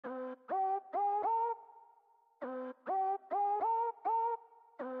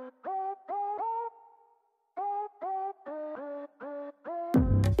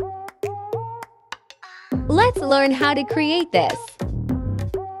Let's learn how to create this.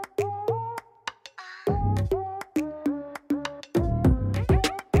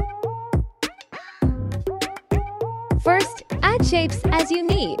 First, add shapes as you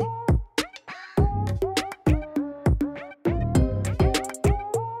need.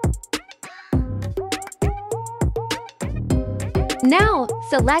 Now,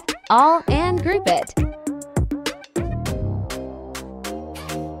 select all and group it.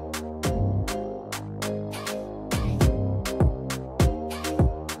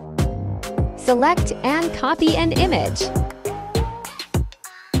 Select and copy an image.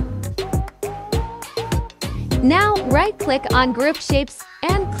 Now, right-click on Group Shapes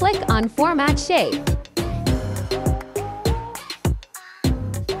and click on Format Shape.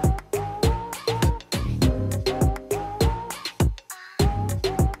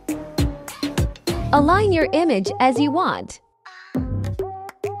 Align your image as you want.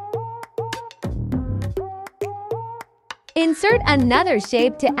 Insert another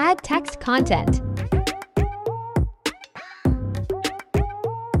shape to add text content.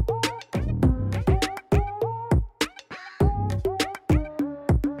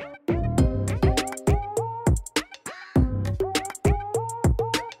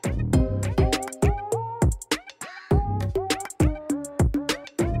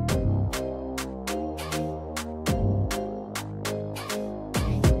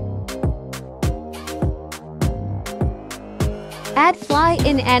 Add fly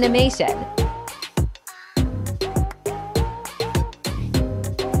in animation.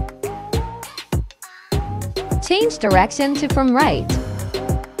 Change direction to from right.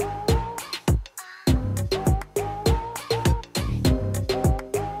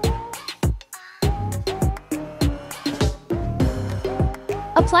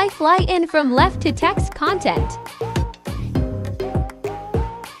 Apply fly in from left to text content.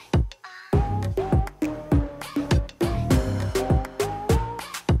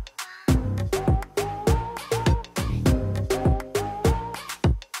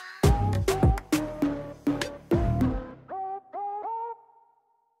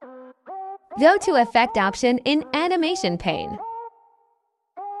 Go to Effect option in Animation pane.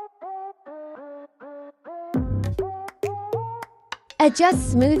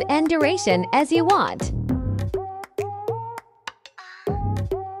 Adjust smooth and duration as you want.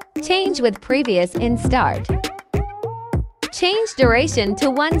 Change with previous in Start. Change duration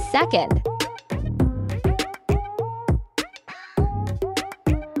to 1 second.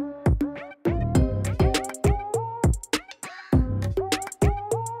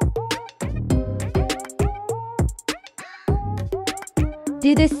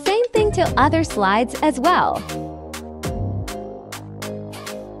 Do the same thing to other slides as well.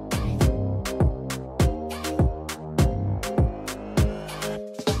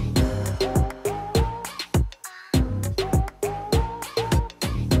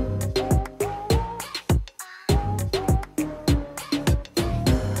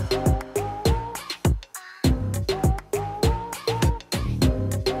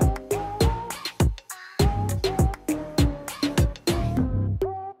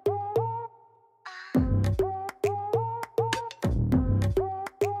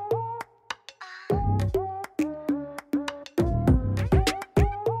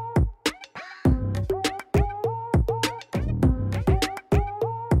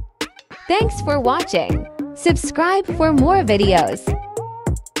 Thanks for watching. Subscribe for more videos.